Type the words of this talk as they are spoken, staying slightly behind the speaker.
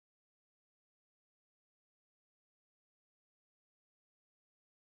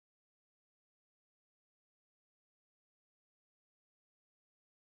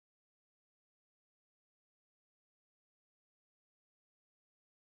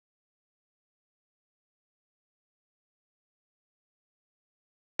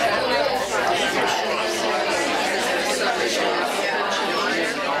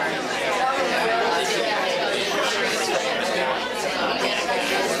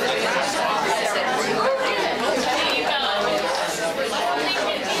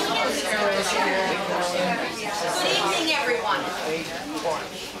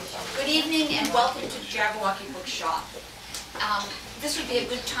be a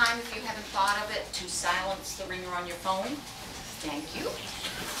good time, if you haven't thought of it, to silence the ringer on your phone. Thank you.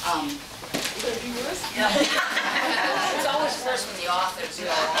 You gonna do yours? Yeah. It's always worse when the authors go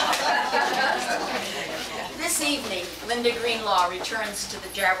off. This evening, Linda Greenlaw returns to the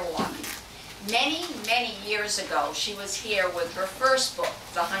Jabberwocky. Many, many years ago, she was here with her first book,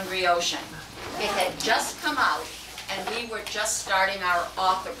 The Hungry Ocean. It had just come out, and we were just starting our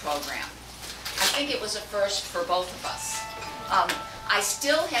author program. I think it was a first for both of us. I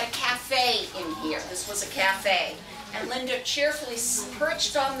still had a cafe in here. This was a cafe. And Linda cheerfully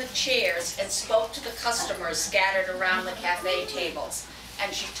perched on the chairs and spoke to the customers scattered around the cafe tables.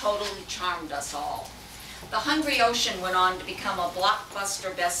 And she totally charmed us all. The Hungry Ocean went on to become a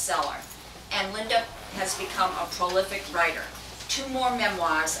blockbuster bestseller. And Linda has become a prolific writer. 2 more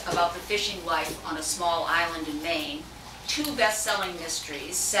memoirs about the fishing life on a small island in Maine, 2 best-selling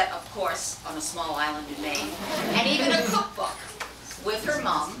mysteries set, of course, on a small island in Maine, and even a cookbook with her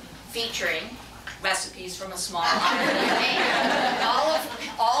mom featuring recipes from a small island in Maine.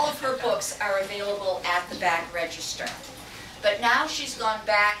 All of her books are available at the back register. But now she's gone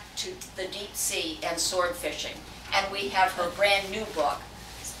back to the deep sea and sword fishing, and we have her brand new book,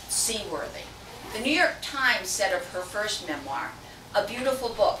 Seaworthy. The New York Times said of her first memoir, a beautiful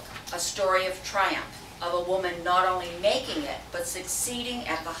book, a story of triumph, of a woman not only making it, but succeeding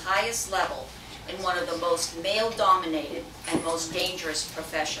at the highest level in one of the most male-dominated and most dangerous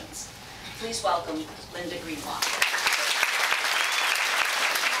professions. Please welcome Linda Greenlaw.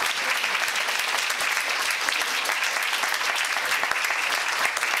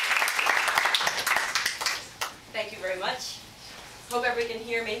 Thank you very much. Hope everybody can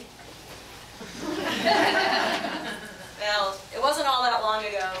hear me. Well, it wasn't all that long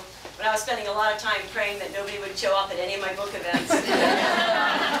ago when I was spending a lot of time praying that nobody would show up at any of my book events.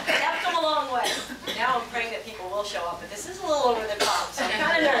 That's come a long way. Now I'm praying that people will show up, but this is a little over the top, so I'm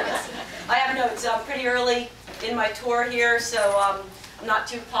kind of nervous. I have notes. I'm pretty early in my tour here, so I'm not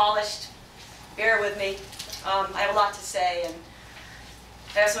too polished. Bear with me. I have a lot to say, and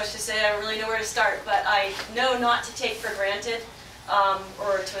I have so much to say I don't really know where to start, but I know not to take for granted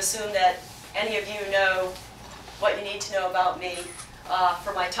or to assume that any of you know what you need to know about me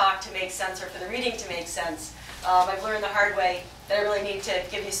for my talk to make sense or for the reading to make sense. I've learned the hard way that I really need to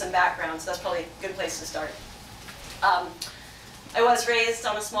give you some background, so that's probably a good place to start. I was raised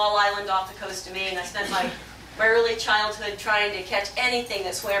on a small island off the coast of Maine. I spent my early childhood trying to catch anything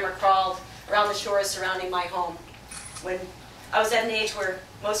that swam or crawled around the shores surrounding my home. When I was at an age where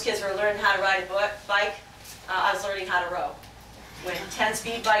most kids were learning how to ride a bike, I was learning how to row. When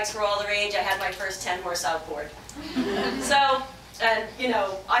 10-speed bikes were all the rage, I had my first 10-horse outboard. So, and you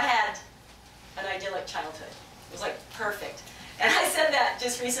know, I had an idyllic childhood. It was like perfect. And I said that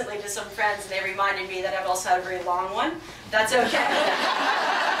just recently to some friends, and they reminded me that I've also had a very long one. That's okay.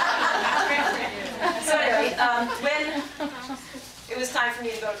 So anyway, when it was time for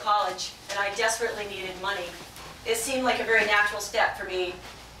me to go to college, and I desperately needed money, it seemed like a very natural step for me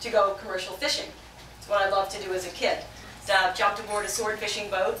to go commercial fishing. It's what I loved to do as a kid. Jumped aboard a sword fishing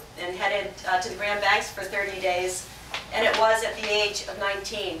boat and headed to the Grand Banks for 30 days. And it was at the age of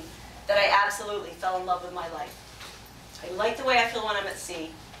 19 that I absolutely fell in love with my life. I like the way I feel when I'm at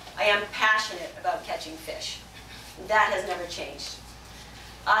sea. I am passionate about catching fish. That has never changed.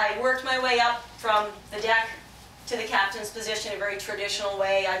 I worked my way up from the deck to the captain's position in a very traditional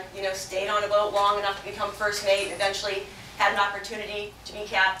way. I stayed on a boat long enough to become first mate, eventually had an opportunity to be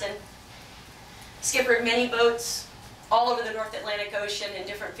captain. Skippered many boats all over the North Atlantic Ocean in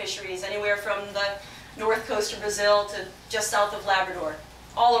different fisheries, anywhere from the north coast of Brazil to just south of Labrador,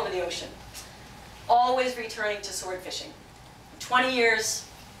 all over the ocean. Always returning to sword fishing. 20 years,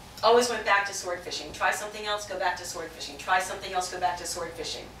 always went back to sword fishing. Try something else, go back to sword fishing. Try something else, go back to sword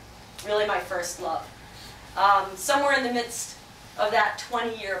fishing. Really my first love. Somewhere in the midst of that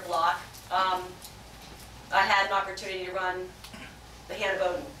 20-year block, I had an opportunity to run the Hannah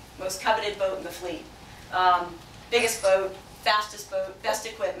Bowden, most coveted boat in the fleet. Biggest boat, fastest boat, best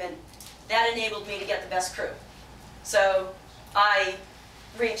equipment. That enabled me to get the best crew. So I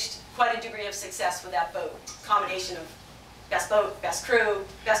reached quite a degree of success with that boat. Combination of best boat, best crew,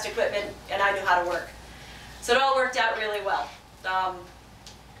 best equipment, and I knew how to work. So it all worked out really well.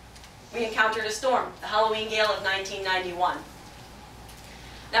 We encountered a storm, the Halloween gale of 1991.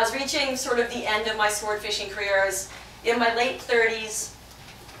 Now I was reaching sort of the end of my sword fishing career. I was in my late 30s,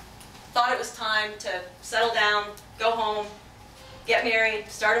 thought it was time to settle down, go home, get married,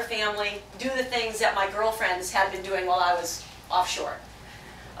 start a family, do the things that my girlfriends had been doing while I was offshore.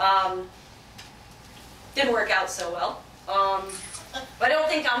 Didn't work out so well. But I don't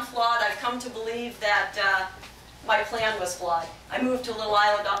think I'm flawed. I've come to believe that my plan was flawed. I moved to a little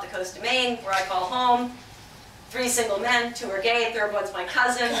island off the coast of Maine, where I call home. 3 single men, 2 are gay, 3rd one's my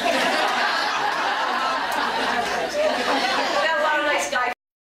cousin.